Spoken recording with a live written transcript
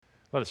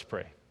Let us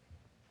pray.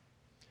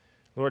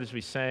 Lord, as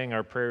we sang,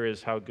 our prayer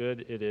is how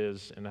good it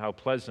is and how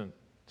pleasant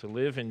to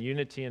live in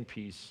unity and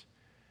peace.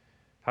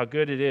 How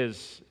good it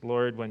is,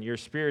 Lord, when your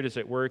Spirit is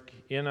at work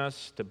in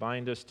us to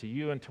bind us to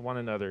you and to one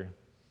another.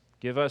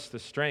 Give us the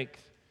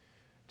strength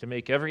to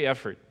make every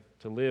effort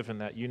to live in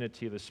that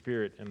unity of the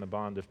Spirit and the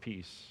bond of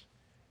peace.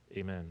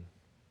 Amen.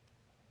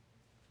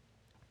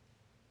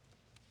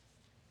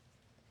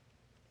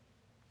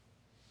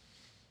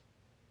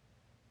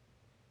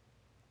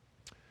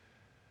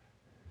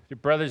 Dear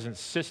brothers and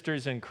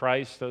sisters in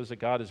Christ, those that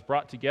God has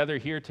brought together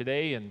here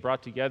today and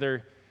brought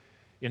together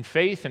in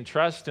faith and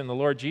trust in the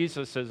Lord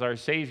Jesus as our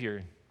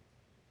Savior.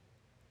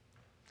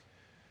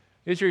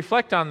 As you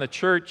reflect on the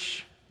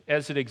church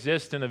as it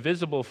exists in a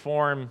visible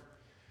form,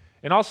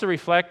 and also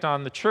reflect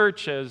on the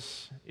church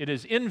as it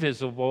is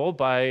invisible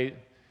by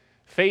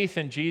faith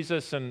in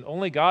Jesus, and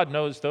only God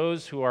knows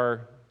those who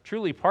are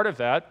truly part of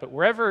that, but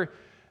wherever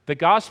the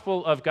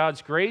gospel of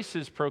God's grace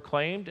is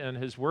proclaimed and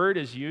His word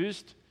is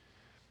used,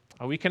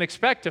 we can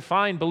expect to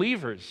find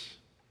believers.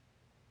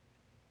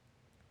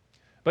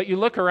 But you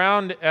look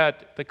around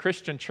at the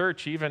Christian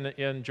church, even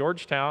in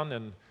Georgetown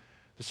and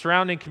the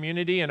surrounding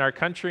community in our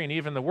country and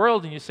even the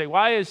world, and you say,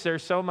 why is there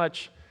so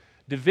much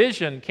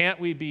division? Can't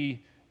we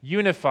be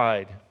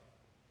unified?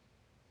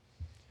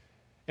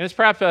 And it's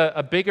perhaps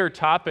a bigger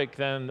topic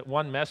than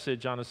one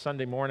message on a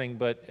Sunday morning,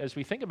 but as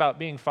we think about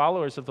being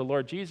followers of the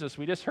Lord Jesus,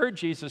 we just heard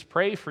Jesus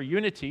pray for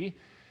unity,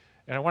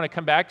 and I want to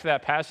come back to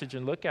that passage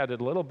and look at it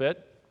a little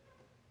bit.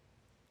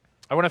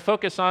 I want to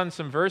focus on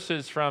some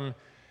verses from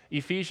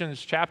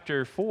Ephesians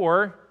chapter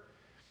 4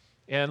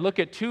 and look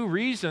at two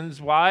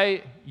reasons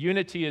why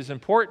unity is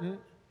important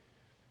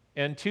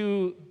and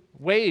two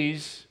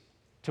ways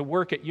to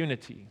work at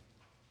unity.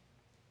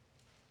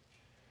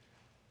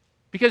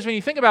 Because when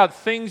you think about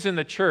things in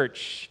the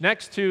church,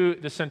 next to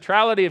the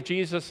centrality of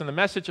Jesus and the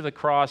message of the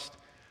cross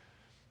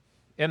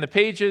and the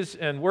pages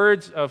and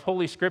words of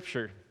Holy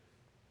Scripture,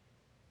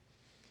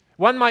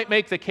 one might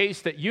make the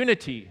case that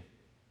unity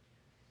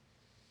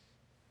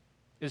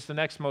is the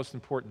next most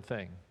important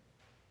thing.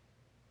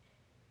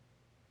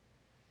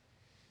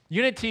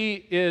 Unity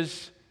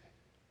is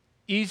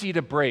easy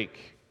to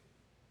break,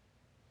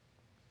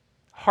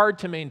 hard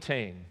to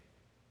maintain.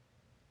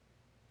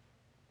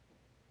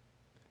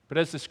 But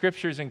as the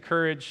Scriptures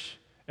encourage,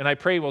 and I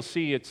pray we'll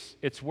see,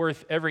 it's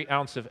worth every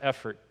ounce of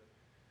effort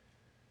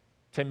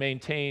to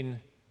maintain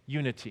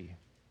unity.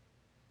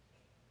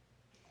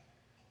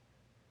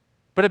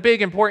 But a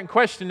big important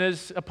question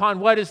is,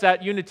 upon what is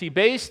that unity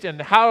based, and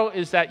why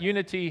is that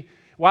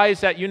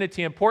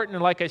unity important?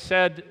 And like I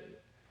said,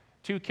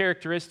 two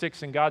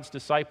characteristics in God's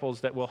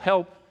disciples that will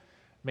help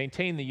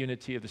maintain the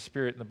unity of the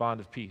Spirit and the bond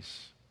of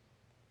peace.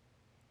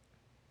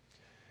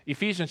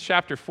 Ephesians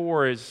chapter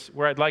 4 is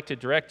where I'd like to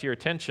direct your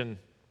attention.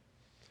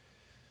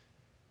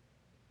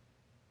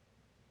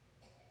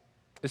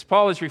 As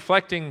Paul is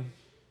reflecting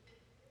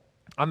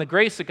on the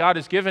grace that God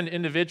has given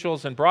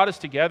individuals and brought us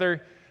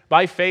together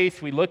by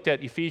faith. We looked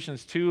at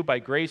Ephesians 2, by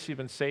grace you've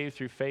been saved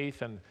through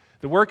faith, and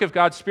the work of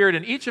God's Spirit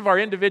in each of our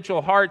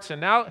individual hearts. And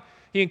now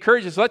he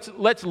encourages,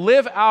 let's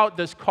live out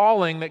this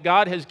calling that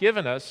God has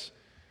given us.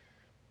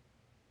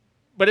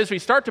 But as we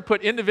start to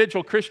put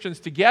individual Christians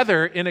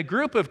together in a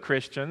group of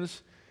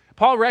Christians,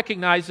 Paul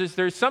recognizes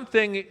there's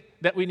something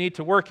that we need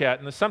to work at,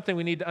 and there's something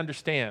we need to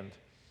understand.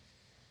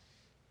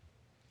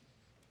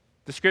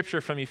 The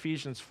scripture from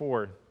Ephesians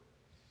 4.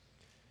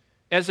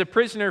 As a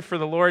prisoner for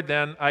the Lord,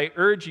 then, I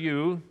urge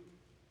you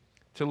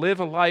to live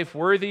a life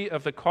worthy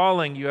of the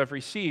calling you have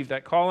received,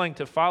 that calling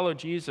to follow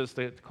Jesus,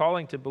 the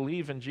calling to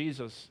believe in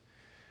Jesus,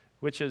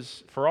 which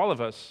is for all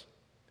of us.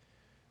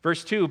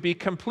 Verse 2, be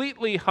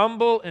completely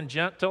humble and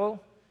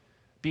gentle,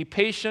 be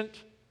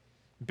patient,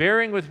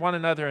 bearing with one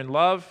another in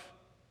love.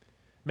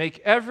 Make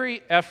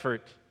every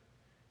effort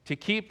to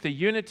keep the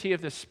unity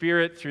of the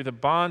Spirit through the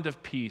bond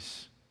of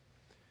peace.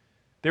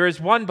 There is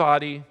one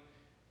body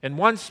and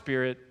one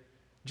Spirit,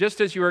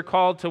 just as you are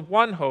called to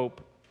one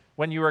hope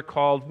when you are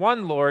called,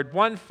 one Lord,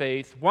 one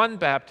faith, one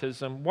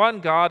baptism, one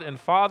God and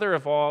Father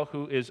of all,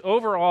 who is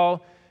over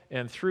all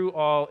and through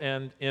all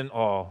and in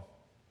all.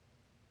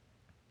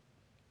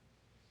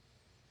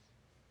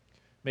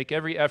 Make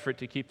every effort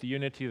to keep the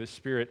unity of the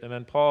Spirit. And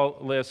then Paul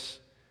lists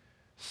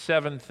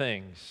 7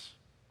 things.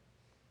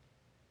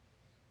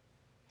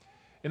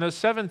 And those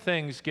 7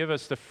 things give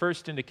us the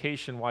first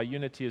indication why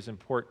unity is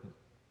important.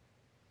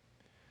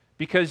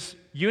 Because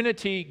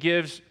unity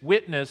gives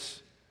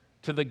witness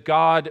to the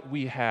God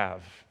we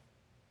have.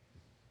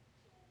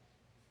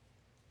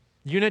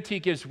 Unity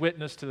gives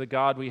witness to the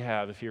God we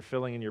have, if you're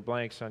filling in your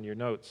blanks on your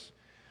notes.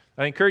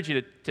 I encourage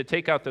you to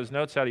take out those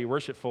notes out of your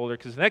worship folder,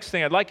 because the next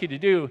thing I'd like you to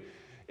do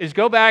is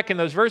go back in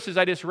those verses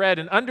I just read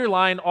and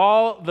underline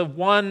all the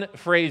one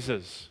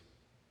phrases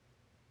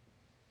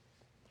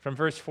from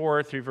verse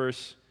 4 through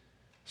verse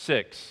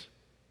 6.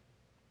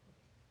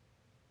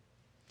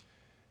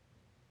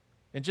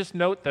 And just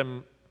note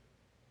them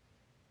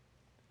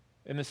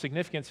and the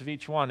significance of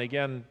each one.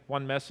 Again,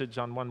 one message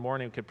on one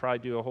morning, we could probably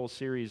do a whole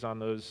series on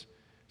those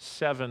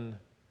 7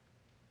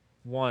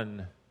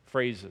 one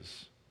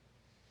phrases.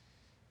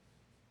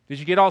 Did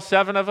you get all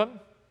 7 of them?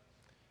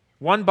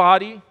 One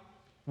body,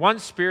 one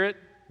Spirit,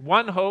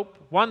 one hope,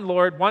 one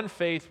Lord, one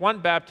faith, one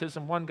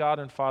baptism, one God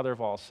and Father of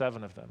all.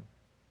 7 of them.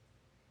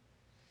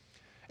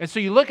 And so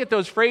you look at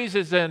those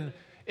phrases and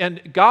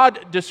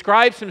God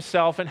describes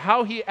himself and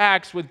how he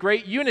acts with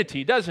great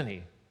unity, doesn't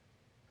he?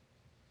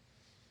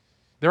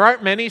 There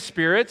aren't many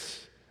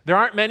spirits. There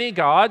aren't many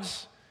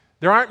gods.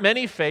 There aren't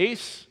many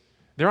faiths.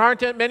 There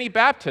aren't many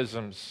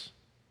baptisms.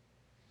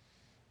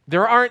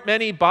 There aren't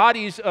many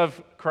bodies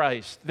of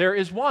Christ. There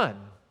is one.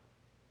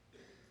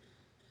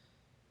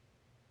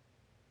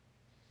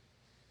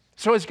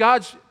 So as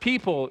God's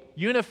people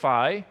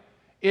unify,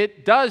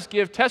 it does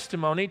give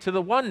testimony to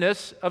the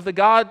oneness of the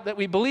God that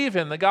we believe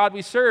in, the God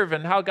we serve,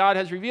 and how God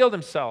has revealed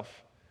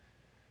himself.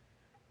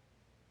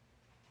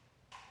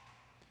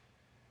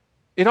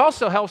 It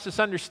also helps us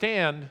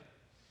understand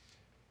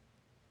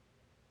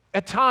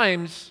at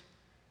times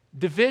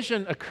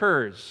division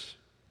occurs,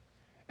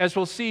 as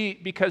we'll see,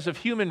 because of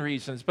human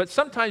reasons, but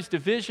sometimes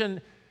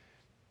division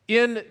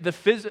in the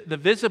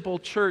visible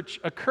church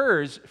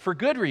occurs for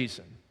good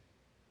reason.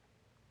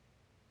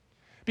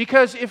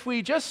 Because if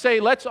we just say,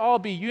 let's all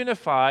be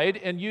unified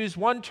and use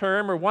one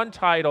term or one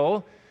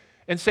title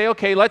and say,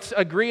 okay, let's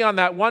agree on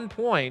that one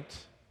point,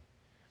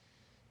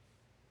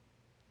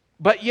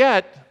 but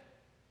yet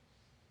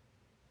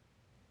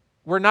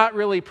we're not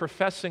really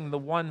professing the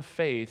one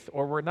faith,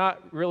 or we're not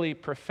really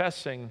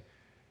professing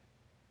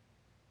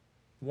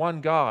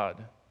one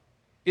God,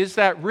 is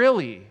that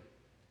really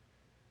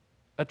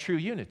a true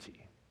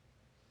unity?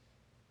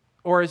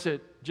 Or is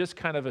it just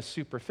kind of a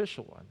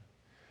superficial one?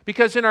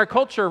 Because in our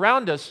culture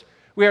around us,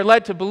 we are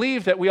led to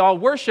believe that we all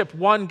worship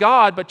one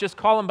God, but just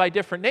call him by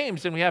different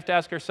names, and we have to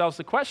ask ourselves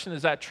the question,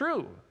 is that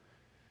true?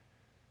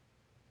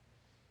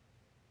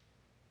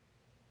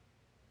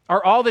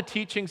 Are all the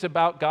teachings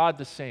about God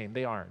the same?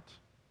 They aren't.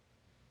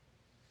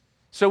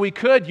 So we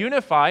could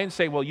unify and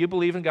say, well, you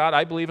believe in God,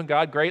 I believe in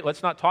God, great,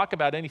 let's not talk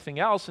about anything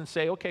else, and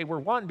say, okay, we're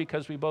one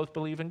because we both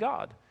believe in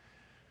God.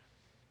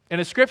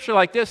 And a scripture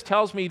like this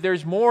tells me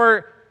there's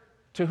more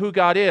to who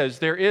God is.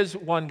 There is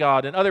one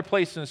God. In other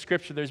places in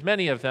Scripture, there's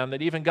many of them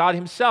that even God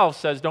himself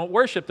says, don't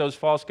worship those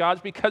false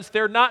gods because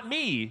they're not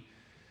me.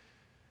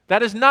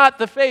 That is not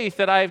the faith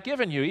that I have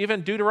given you. Even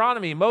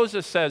Deuteronomy,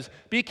 Moses says,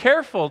 be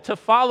careful to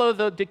follow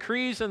the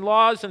decrees and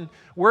laws and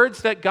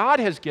words that God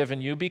has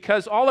given you,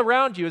 because all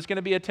around you is going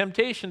to be a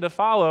temptation to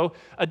follow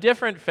a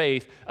different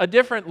faith, a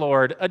different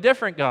Lord, a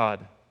different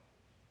God.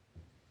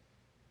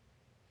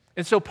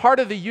 And so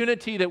part of the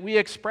unity that we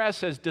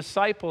express as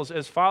disciples,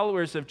 as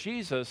followers of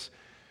Jesus,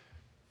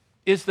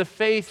 is the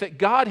faith that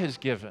God has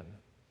given,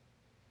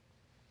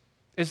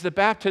 is the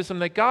baptism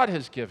that God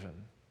has given.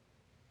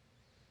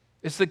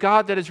 It's the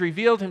God that has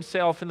revealed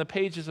himself in the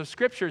pages of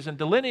Scriptures and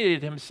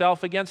delineated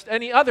himself against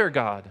any other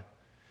God.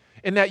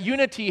 And that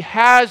unity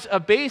has a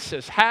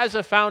basis, has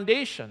a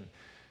foundation.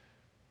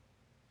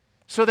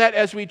 So that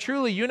as we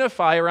truly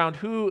unify around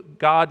who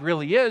God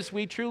really is,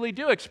 we truly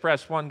do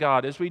express one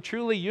God. As we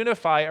truly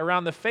unify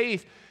around the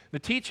faith, the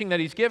teaching that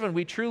he's given,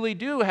 we truly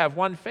do have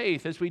one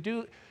faith. As we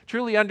do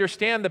truly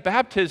understand the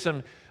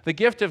baptism, the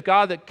gift of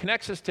God that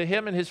connects us to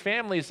him and his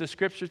family, as the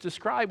Scriptures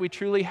describe, we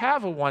truly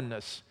have a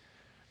oneness.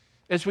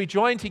 As we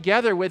join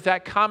together with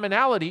that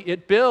commonality,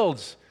 it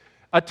builds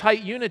a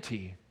tight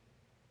unity.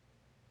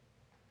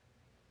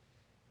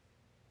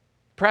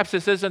 Perhaps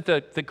this isn't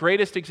the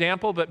greatest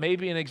example, but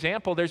maybe an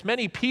example. There's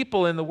many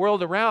people in the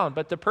world around,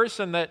 but the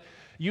person that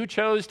you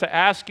chose to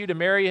ask you to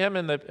marry him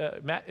and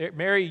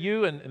marry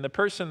you, and the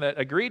person that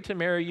agreed to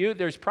marry you,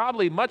 there's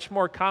probably much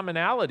more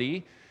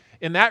commonality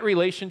in that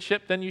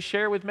relationship than you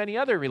share with many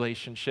other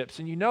relationships.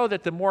 And you know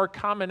that the more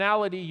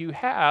commonality you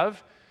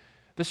have,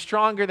 the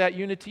stronger that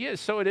unity is.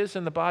 So it is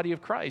in the body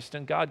of Christ.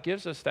 And God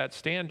gives us that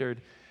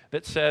standard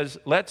that says,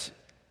 let's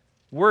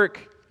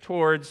work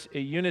towards a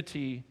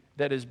unity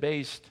that is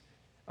based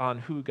on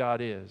who God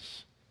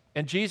is.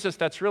 And Jesus,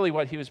 that's really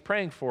what he was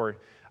praying for.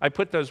 I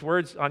put those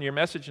words on your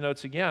message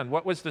notes again.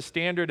 What was the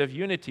standard of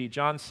unity?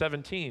 John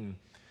 17.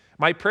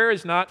 My prayer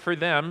is not for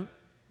them,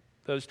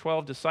 those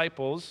 12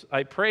 disciples.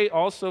 I pray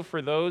also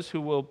for those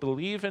who will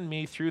believe in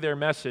me through their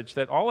message,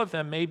 that all of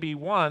them may be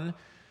one.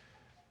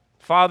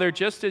 Father,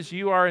 just as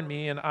you are in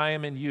me and I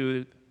am in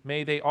you,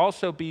 may they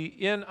also be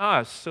in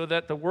us, so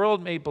that the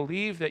world may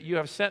believe that you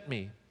have sent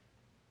me.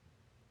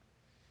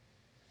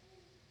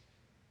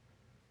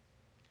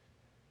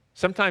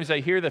 Sometimes I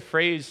hear the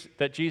phrase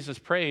that Jesus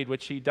prayed,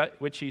 which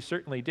he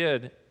certainly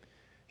did.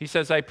 He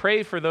says, I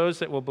pray for those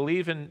that will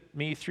believe in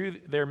me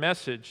through their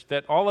message,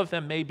 that all of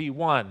them may be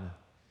one.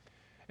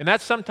 And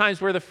that's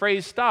sometimes where the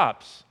phrase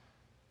stops.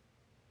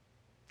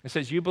 It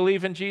says, you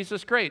believe in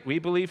Jesus? Great. We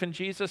believe in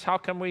Jesus. How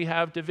come we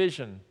have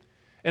division?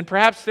 And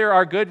perhaps there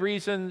are good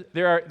reasons,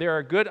 there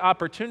are good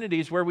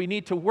opportunities where we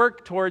need to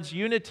work towards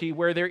unity,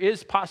 where there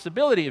is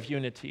possibility of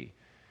unity.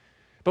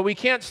 But we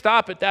can't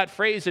stop at that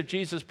phrase of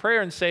Jesus'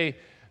 prayer and say,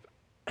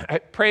 I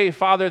pray,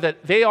 Father,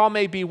 that they all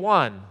may be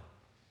one.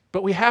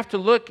 But we have to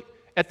look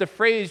at the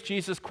phrase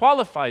Jesus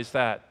qualifies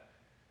that.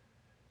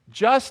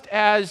 Just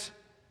as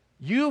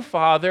You,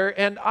 Father,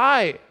 and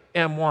I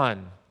am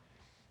one.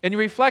 And you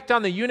reflect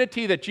on the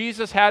unity that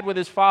Jesus had with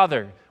his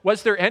Father.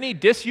 Was there any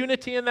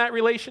disunity in that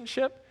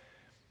relationship?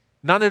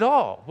 None at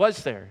all,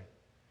 was there?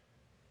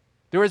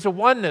 There was a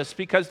oneness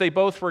because they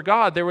both were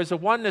God. There was a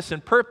oneness in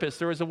purpose.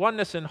 There was a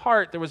oneness in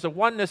heart. There was a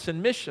oneness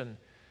in mission.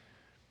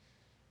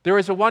 There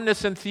was a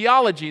oneness in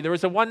theology. There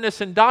was a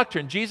oneness in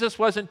doctrine. Jesus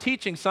wasn't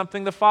teaching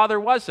something the Father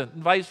wasn't,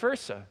 and vice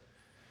versa.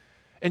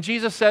 And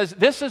Jesus says,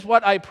 this is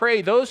what I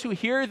pray. Those who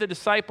hear the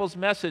disciples'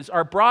 message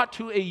are brought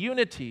to a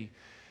unity,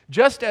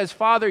 just as,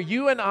 Father,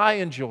 you and I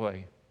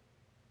enjoy.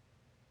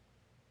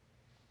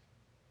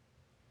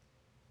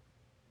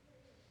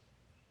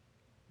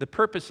 The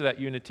purpose of that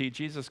unity,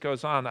 Jesus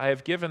goes on, I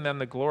have given them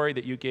the glory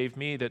that you gave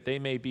me, that they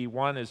may be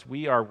one as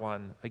we are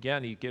one.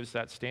 Again, he gives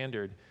that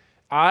standard.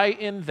 I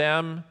in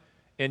them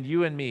and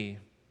you in me.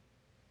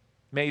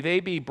 May they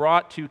be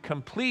brought to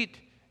complete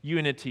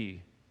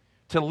unity,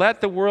 to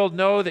let the world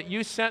know that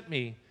you sent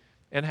me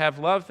and have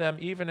loved them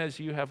even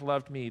as you have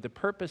loved me. The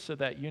purpose of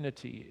that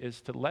unity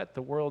is to let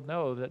the world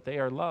know that they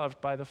are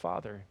loved by the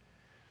Father.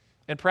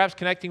 And perhaps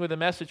connecting with the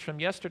message from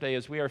yesterday,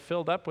 as we are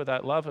filled up with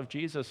that love of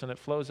Jesus and it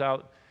flows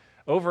out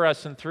over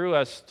us and through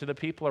us to the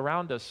people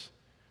around us.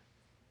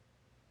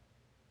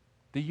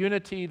 The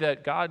unity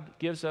that God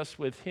gives us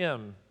with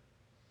him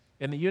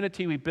and the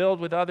unity we build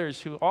with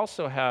others who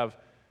also have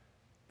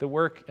the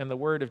work and the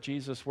word of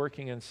Jesus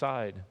working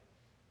inside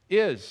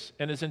is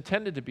and is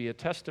intended to be a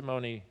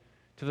testimony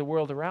to the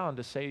world around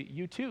to say,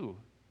 you too.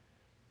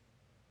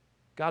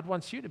 God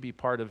wants you to be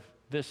part of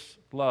this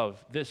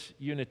love, this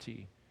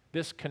unity,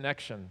 this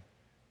connection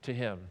to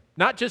him.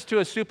 Not just to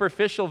a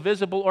superficial,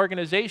 visible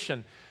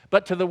organization,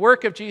 but to the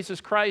work of Jesus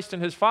Christ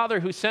and his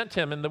Father who sent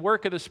him and the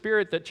work of the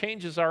Spirit that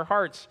changes our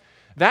hearts.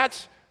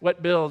 That's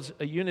what builds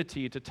a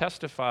unity to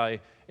testify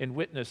and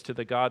witness to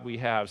the God we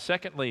have.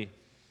 Secondly,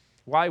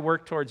 why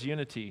work towards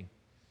unity?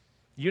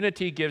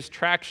 Unity gives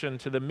traction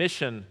to the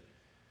mission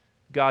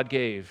God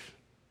gave.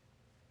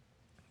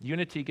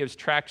 Unity gives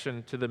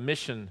traction to the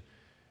mission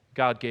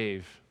God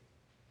gave.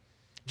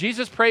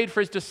 Jesus prayed for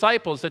his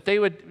disciples that they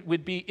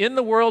would be in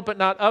the world but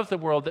not of the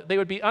world, that they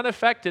would be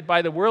unaffected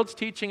by the world's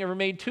teaching and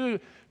remain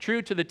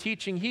true to the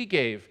teaching he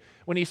gave.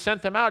 When he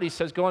sent them out, he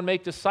says, go and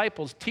make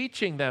disciples,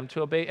 teaching them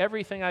to obey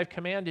everything I've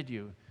commanded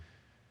you.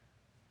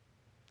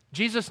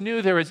 Jesus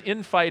knew there was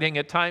infighting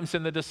at times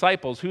in the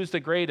disciples. Who's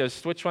the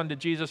greatest? Which one did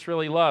Jesus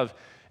really love?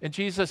 And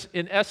Jesus,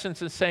 in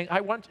essence, is saying,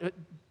 I want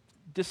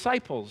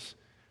disciples,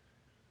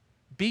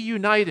 be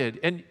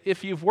united. And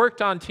if you've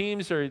worked on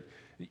teams or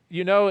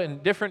in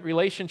different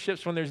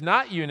relationships, when there's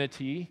not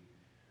unity,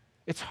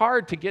 it's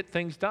hard to get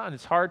things done.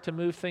 It's hard to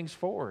move things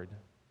forward.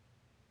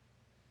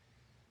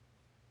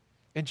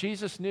 And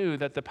Jesus knew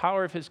that the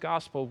power of his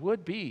gospel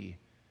would be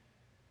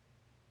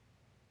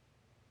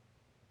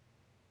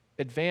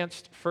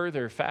advanced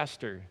further,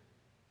 faster,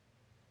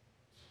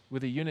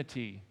 with a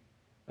unity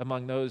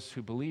among those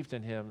who believed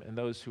in him and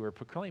those who were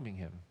proclaiming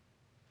him.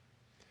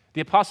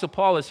 The Apostle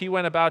Paul, as he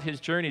went about his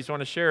journeys, I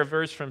want to share a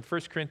verse from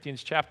 1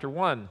 Corinthians chapter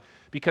 1,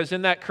 because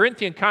in that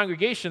Corinthian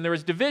congregation there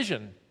was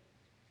division.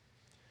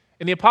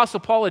 And the Apostle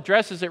Paul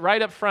addresses it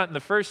right up front in the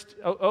first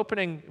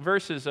opening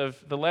verses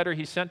of the letter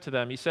he sent to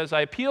them. He says,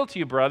 I appeal to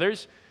you,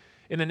 brothers,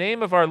 in the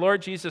name of our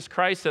Lord Jesus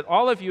Christ, that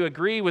all of you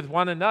agree with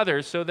one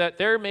another so that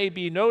there may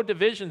be no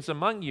divisions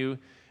among you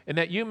and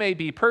that you may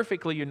be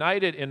perfectly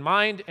united in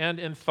mind and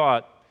in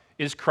thought.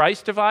 Is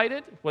Christ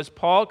divided? Was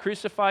Paul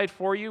crucified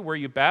for you? Were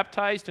you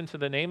baptized into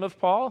the name of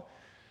Paul?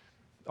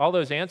 All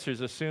those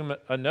answers assume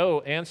a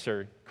no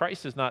answer.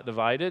 Christ is not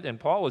divided, and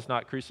Paul was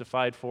not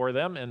crucified for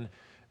them, and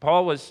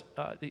Paul was,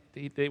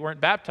 they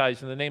weren't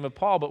baptized in the name of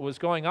Paul, but what was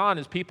going on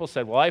is people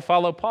said, well, I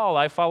follow Paul,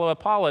 I follow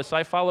Apollos,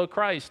 I follow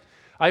Christ,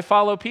 I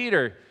follow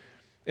Peter.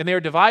 And they were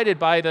divided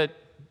by the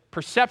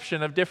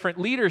perception of different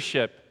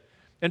leadership.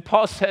 And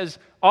Paul says,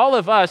 all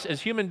of us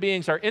as human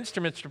beings are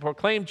instruments to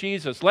proclaim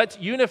Jesus. Let's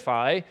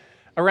unify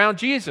around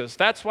Jesus.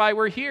 That's why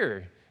we're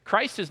here.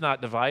 Christ is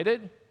not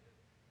divided.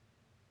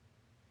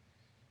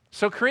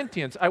 So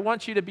Corinthians, I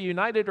want you to be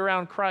united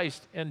around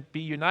Christ and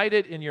be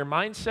united in your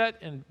mindset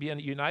and be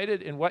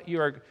united in what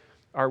you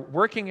are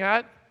working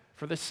at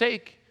for the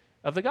sake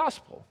of the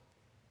gospel.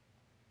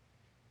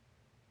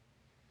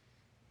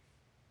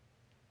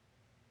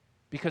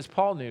 Because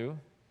Paul knew,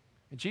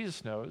 and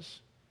Jesus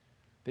knows,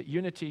 that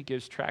unity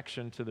gives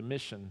traction to the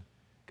mission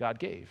God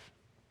gave.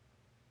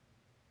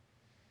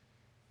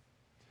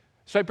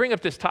 So I bring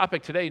up this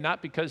topic today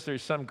not because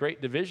there's some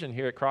great division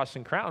here at Cross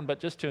and Crown,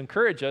 but just to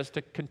encourage us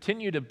to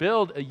continue to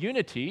build a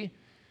unity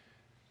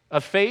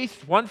of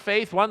faith, one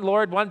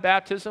Lord, one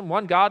baptism,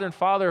 one God and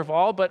Father of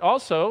all, but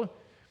also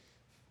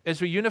as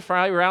we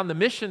unify around the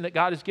mission that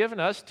God has given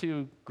us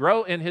to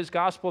grow in his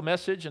gospel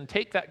message and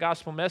take that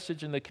gospel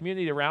message in the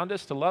community around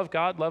us to love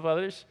God, love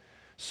others,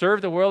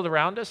 serve the world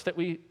around us, that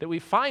we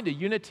find a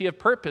unity of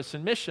purpose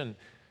and mission.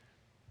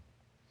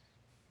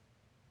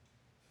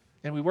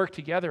 And we work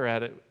together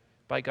at it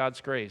by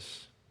God's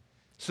grace.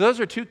 So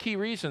those are two key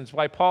reasons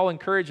why Paul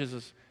encourages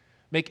us,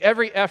 make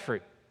every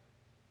effort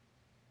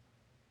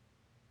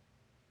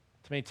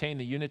to maintain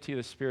the unity of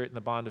the Spirit and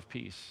the bond of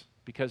peace,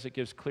 because it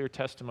gives clear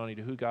testimony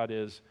to who God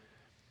is,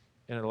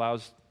 and it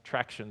allows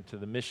traction to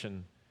the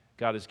mission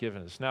God has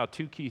given us. Now,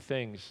 two key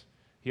things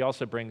he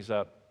also brings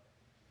up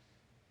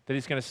that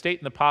he's going to state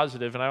in the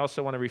positive, and I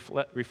also want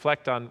to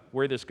reflect on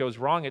where this goes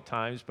wrong at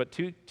times, but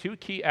two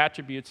key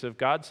attributes of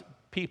God's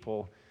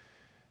people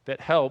that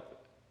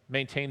help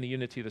maintain the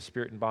unity of the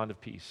Spirit and bond of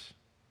peace.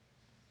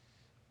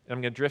 And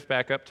I'm going to drift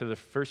back up to the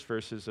first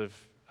verses of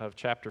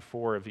chapter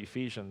 4 of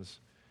Ephesians,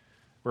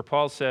 where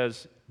Paul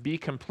says, "Be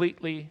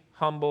completely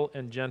humble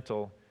and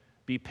gentle.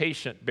 Be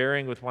patient,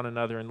 bearing with one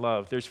another in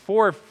love." There's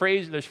four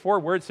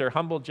words there: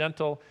 humble,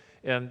 gentle,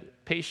 and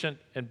patient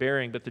and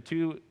bearing. But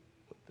the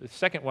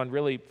second one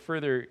really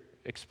further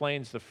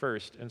explains the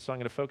first, and so I'm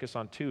going to focus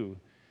on two: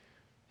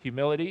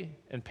 humility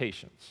and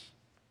patience.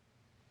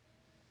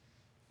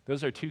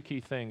 Those are two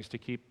key things to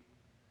keep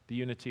the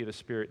unity of the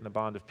Spirit and the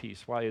bond of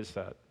peace. Why is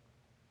that?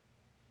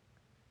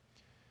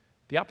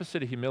 The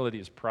opposite of humility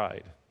is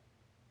pride.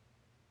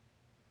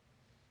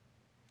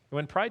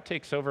 When pride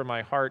takes over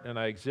my heart and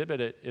I exhibit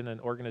it in an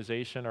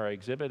organization or I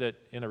exhibit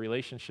it in a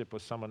relationship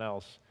with someone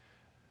else,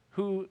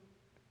 who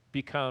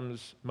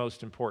becomes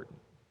most important?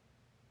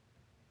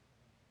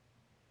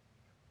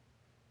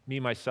 Me,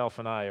 myself,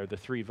 and I are the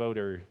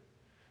three-member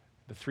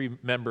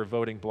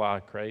voting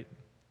bloc, right?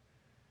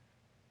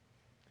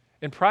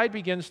 And pride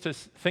begins to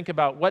think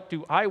about, what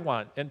do I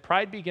want? And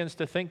pride begins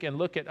to think and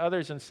look at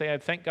others and say, I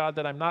thank God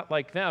that I'm not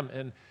like them,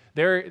 and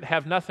they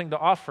have nothing to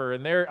offer,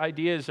 and their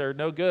ideas are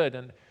no good.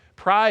 And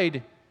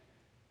pride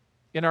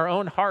in our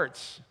own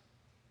hearts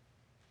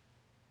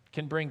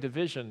can bring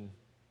division.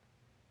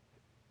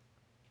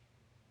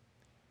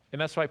 And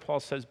that's why Paul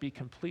says, be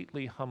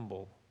completely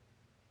humble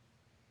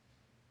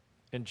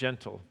and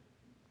gentle.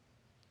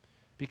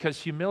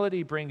 Because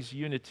humility brings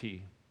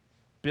unity,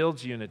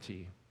 builds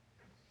unity.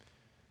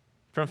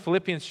 From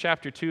Philippians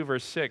chapter 2,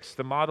 verse 6,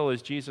 the model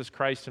is Jesus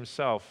Christ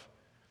himself,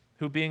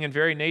 who being in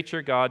very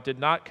nature God, did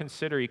not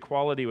consider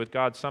equality with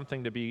God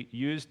something to be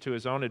used to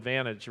his own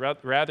advantage.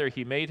 Rather,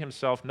 he made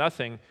himself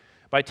nothing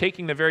by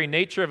taking the very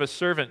nature of a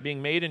servant,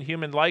 being made in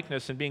human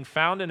likeness, and being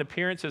found in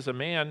appearance as a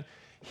man.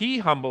 He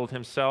humbled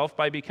himself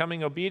by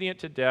becoming obedient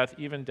to death,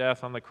 even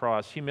death on the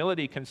cross.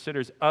 Humility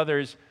considers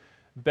others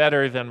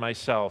better than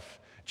myself.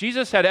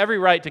 Jesus had every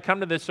right to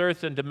come to this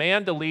earth and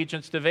demand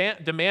allegiance,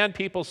 demand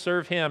people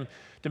serve him,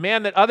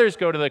 demand that others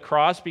go to the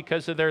cross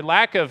because of their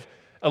lack of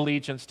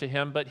allegiance to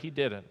him, but he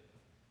didn't.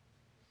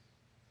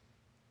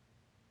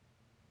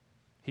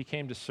 He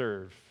came to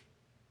serve.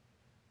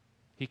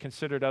 He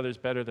considered others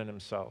better than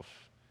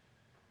himself.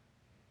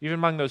 Even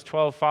among those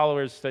 12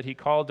 followers that he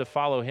called to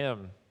follow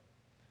him,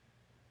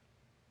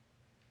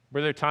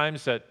 were there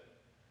times that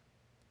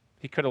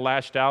he could have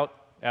lashed out?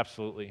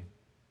 Absolutely.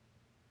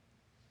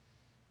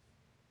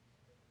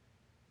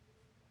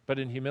 But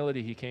in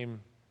humility, he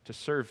came to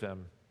serve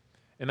them.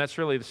 And that's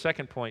really the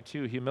second point,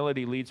 too.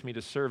 Humility leads me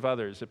to serve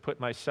others. It put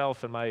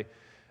myself and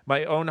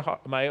my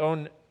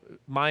own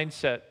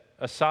mindset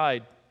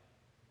aside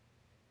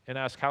and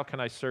ask, how can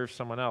I serve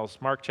someone else?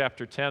 Mark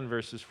chapter 10,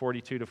 verses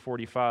 42 to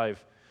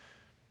 45.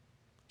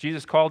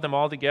 Jesus called them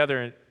all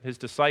together, his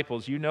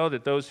disciples. You know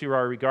that those who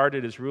are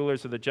regarded as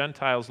rulers of the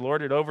Gentiles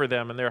lord it over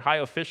them, and their high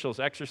officials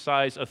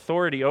exercise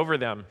authority over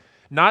them.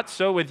 Not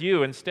so with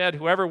you. Instead,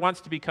 whoever wants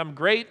to become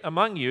great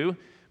among you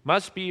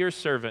must be your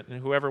servant,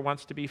 and whoever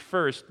wants to be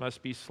first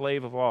must be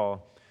slave of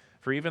all.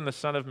 For even the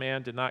Son of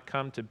Man did not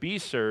come to be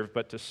served,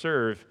 but to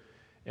serve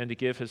and to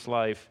give his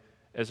life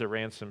as a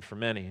ransom for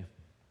many.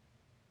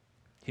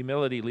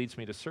 Humility leads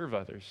me to serve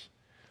others.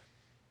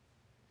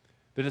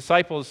 The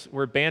disciples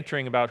were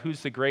bantering about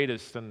who's the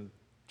greatest, and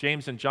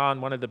James and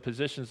John wanted the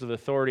positions of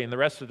authority, and the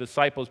rest of the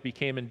disciples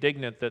became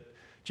indignant that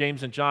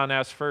James and John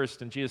asked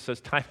first, and Jesus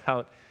says, time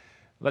out.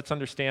 Let's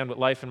understand what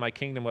life in my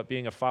kingdom, what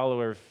being a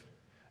follower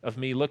of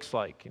me looks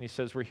like. And he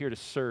says, we're here to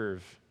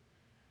serve.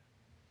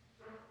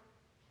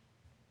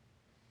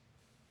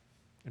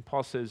 And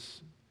Paul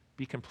says,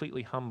 be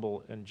completely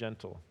humble and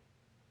gentle.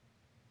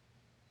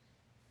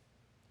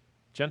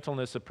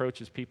 Gentleness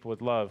approaches people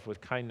with love,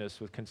 with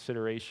kindness, with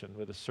consideration,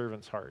 with a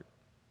servant's heart.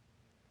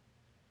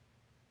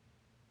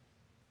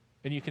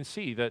 And you can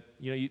see that,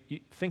 you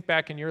think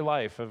back in your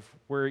life of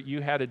where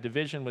you had a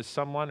division with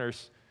someone or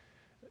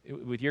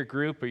with your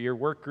group or your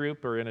work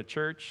group or in a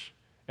church,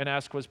 and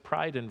ask, was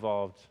pride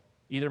involved,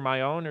 either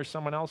my own or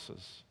someone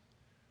else's?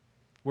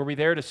 Were we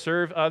there to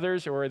serve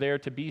others, or were we there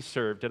to be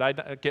served? Did I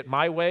get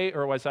my way,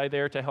 or was I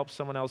there to help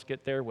someone else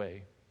get their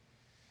way?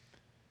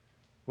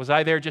 Was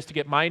I there just to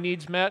get my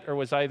needs met, or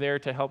was I there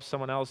to help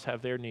someone else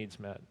have their needs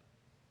met?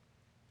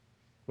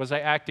 Was I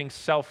acting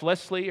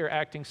selflessly or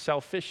acting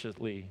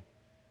selfishly?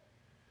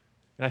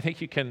 And I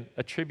think you can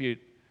attribute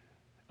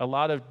a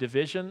lot of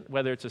division,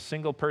 whether it's a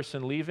single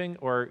person leaving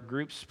or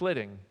group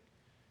splitting,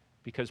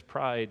 because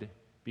pride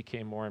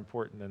became more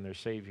important than their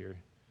Savior.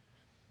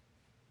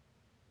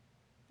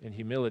 And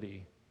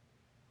humility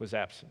was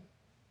absent.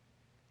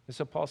 And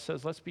so Paul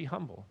says, let's be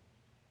humble,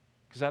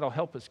 because that'll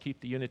help us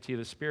keep the unity of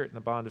the Spirit and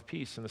the bond of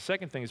peace. And the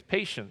second thing is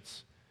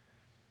patience.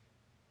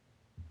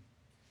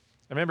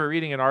 I remember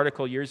reading an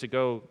article years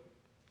ago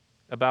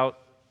about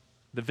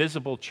the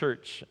visible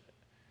church,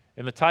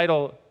 and the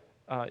title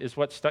is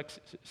what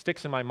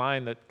sticks in my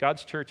mind, that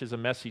God's church is a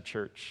messy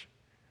church.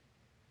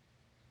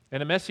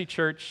 And a messy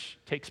church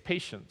takes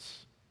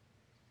patience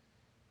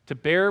to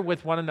bear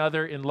with one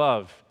another in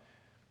love.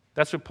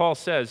 That's what Paul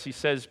says. He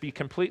says, be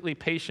completely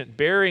patient,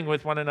 bearing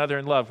with one another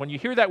in love. When you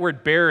hear that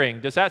word bearing,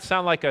 does that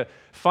sound like a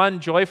fun,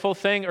 joyful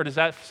thing, or does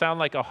that sound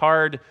like a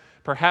hard,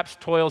 perhaps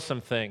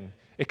toilsome thing?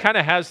 It kind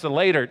of has the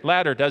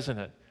latter, doesn't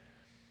it?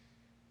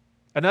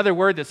 Another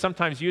word that's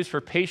sometimes used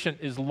for patient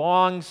is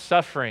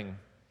long-suffering.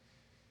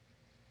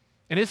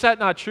 And is that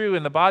not true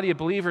in the body of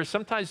believers?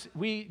 Sometimes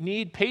we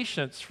need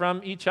patience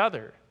from each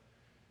other.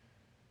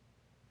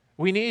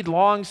 We need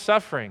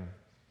long-suffering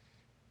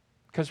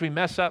because we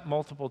mess up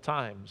multiple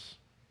times.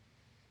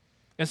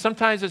 And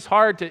sometimes it's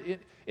hard to,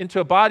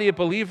 into a body of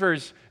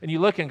believers, and you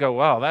look and go,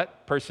 wow,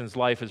 that person's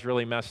life is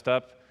really messed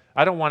up.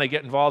 I don't want to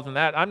get involved in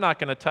that. I'm not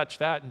going to touch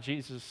that. And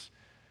Jesus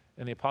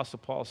and the Apostle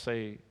Paul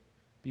say,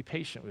 be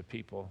patient with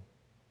people.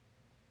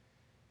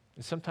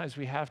 And sometimes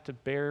we have to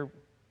bear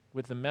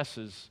with the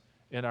messes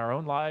in our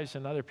own lives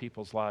and other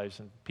people's lives.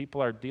 And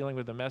people are dealing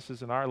with the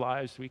messes in our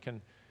lives. We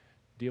can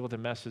deal with the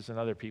messes in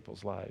other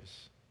people's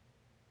lives.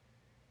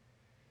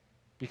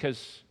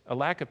 Because a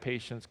lack of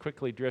patience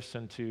quickly drifts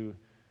into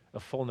a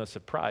fullness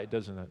of pride,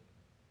 doesn't it?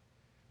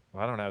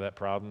 Well, I don't have that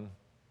problem.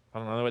 I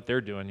don't know what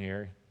they're doing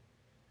here.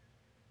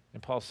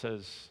 And Paul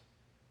says,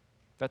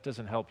 that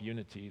doesn't help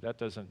unity. That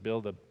doesn't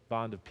build a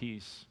bond of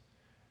peace.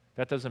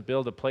 That doesn't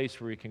build a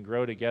place where we can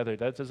grow together.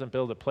 That doesn't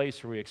build a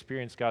place where we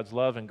experience God's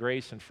love and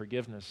grace and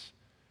forgiveness.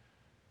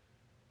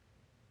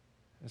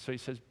 And so he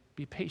says,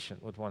 be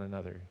patient with one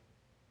another.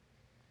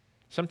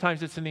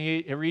 Sometimes it's in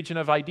the region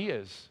of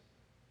ideas.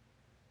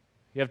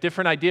 You have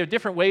different ideas,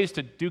 different ways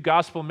to do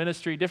gospel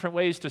ministry, different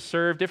ways to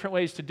serve, different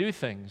ways to do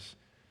things.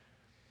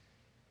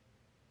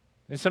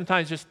 And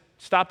sometimes just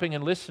stopping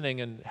and listening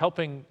and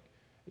helping,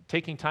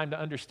 taking time to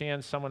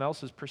understand someone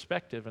else's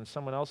perspective and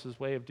someone else's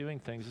way of doing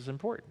things is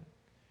important.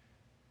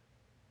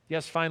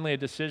 Yes, finally a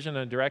decision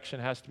and a direction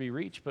has to be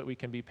reached, but we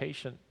can be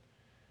patient.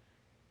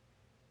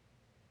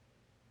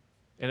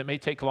 And it may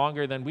take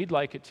longer than we'd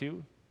like it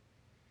to,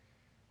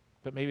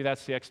 but maybe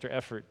that's the extra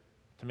effort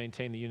to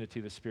maintain the unity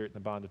of the Spirit and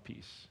the bond of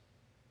peace.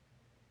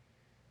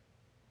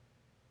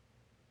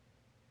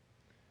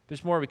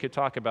 There's more we could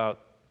talk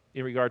about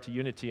in regard to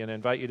unity, and I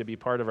invite you to be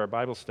part of our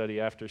Bible study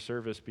after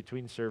service,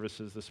 between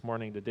services this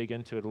morning, to dig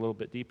into it a little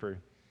bit deeper.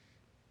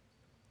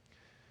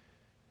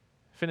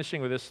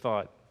 Finishing with this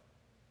thought,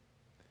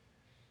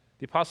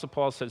 the Apostle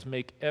Paul says,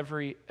 make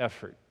every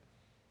effort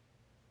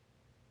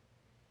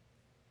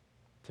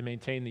to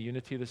maintain the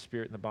unity of the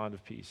Spirit and the bond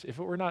of peace. If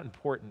it were not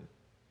important,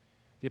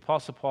 the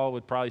Apostle Paul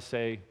would probably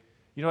say,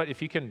 you know what,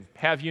 if you can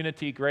have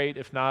unity, great.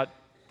 If not,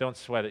 don't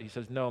sweat it. He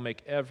says, no,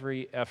 make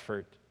every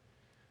effort.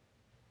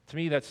 To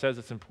me, that says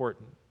it's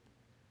important.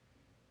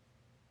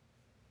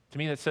 To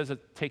me, that says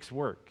it takes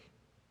work.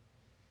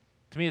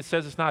 To me, it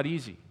says it's not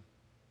easy.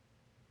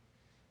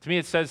 To me,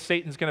 it says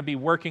Satan's going to be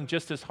working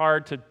just as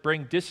hard to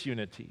bring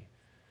disunity.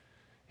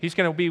 He's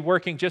going to be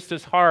working just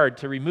as hard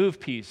to remove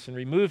peace and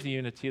remove the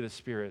unity of the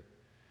Spirit.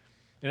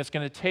 And it's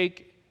going to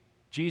take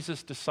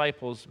Jesus'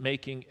 disciples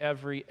making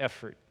every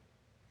effort.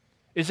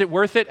 Is it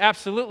worth it?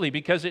 Absolutely,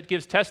 because it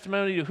gives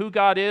testimony to who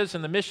God is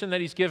and the mission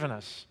that He's given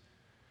us.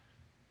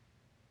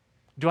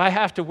 Do I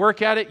have to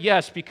work at it?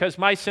 Yes, because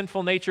my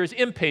sinful nature is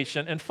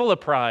impatient and full of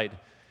pride.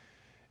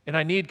 And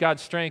I need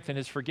God's strength and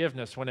His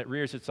forgiveness when it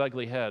rears its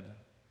ugly head.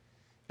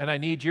 And I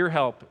need your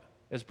help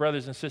as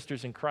brothers and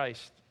sisters in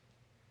Christ.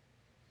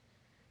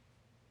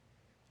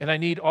 And I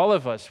need all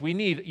of us, we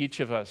need each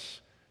of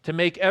us to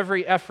make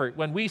every effort.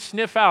 When we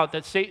sniff out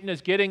that Satan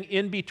is getting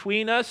in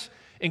between us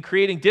and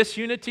creating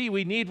disunity,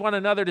 we need one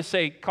another to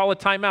say, call a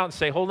timeout and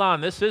say, hold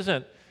on, this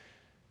isn't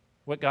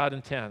what God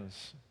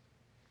intends.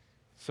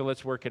 So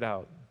let's work it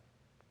out.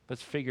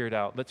 Let's figure it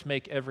out. Let's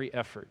make every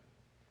effort.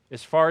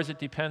 As far as it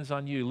depends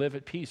on you, live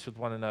at peace with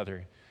one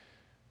another.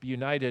 Be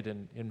united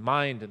in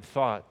mind and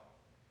thought.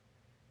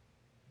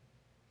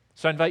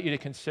 So I invite you to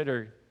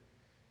consider,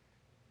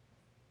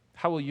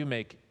 how will you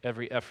make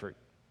every effort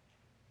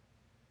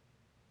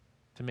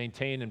to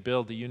maintain and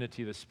build the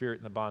unity of the Spirit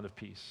and the bond of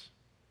peace?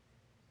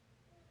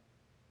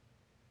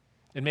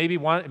 And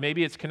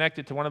maybe it's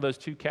connected to one of those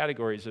two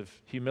categories of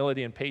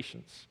humility and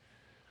patience.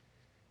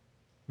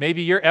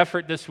 Maybe your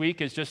effort this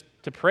week is just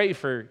to pray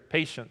for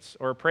patience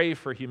or pray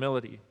for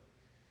humility.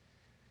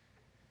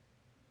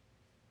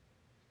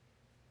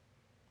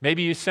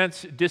 Maybe you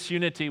sense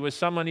disunity with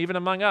someone even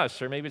among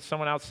us, or maybe it's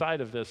someone outside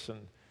of this, and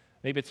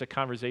maybe it's a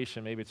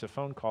conversation, maybe it's a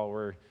phone call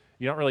where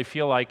you don't really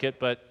feel like it,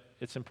 but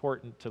it's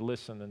important to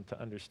listen and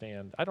to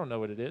understand. I don't know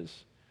what it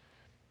is.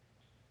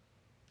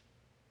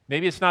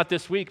 Maybe it's not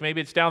this week, maybe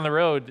it's down the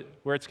road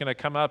where it's going to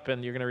come up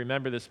and you're going to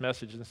remember this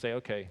message and say,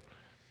 okay,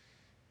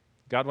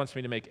 God wants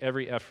me to make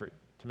every effort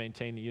to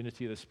maintain the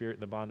unity of the Spirit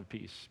and the bond of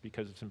peace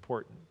because it's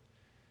important.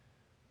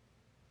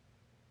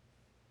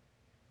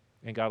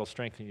 And God will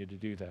strengthen you to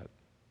do that.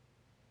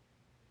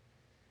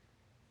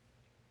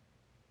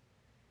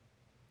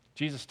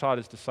 Jesus taught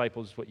his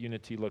disciples what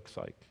unity looks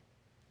like.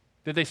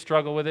 Did they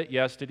struggle with it?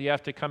 Yes. Did he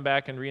have to come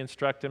back and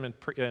re-instruct them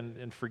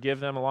and forgive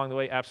them along the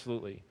way?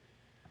 Absolutely.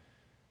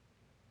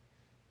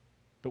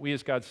 But we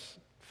as God's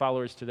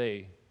followers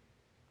today,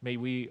 may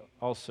we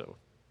also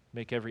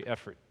make every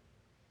effort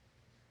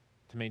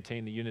to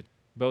maintain the unity,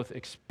 both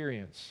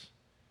experience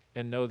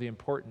and know the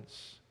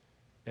importance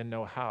and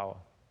know how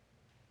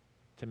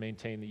to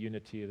maintain the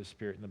unity of the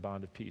Spirit and the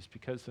bond of peace,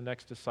 because the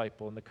next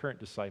disciple and the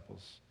current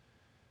disciples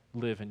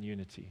live in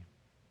unity.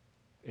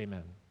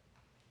 Amen.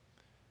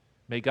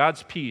 May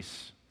God's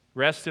peace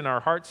rest in our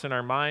hearts and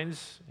our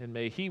minds, and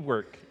may he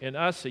work in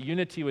us a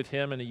unity with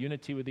him and a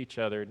unity with each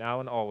other, now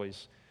and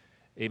always.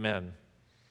 Amen.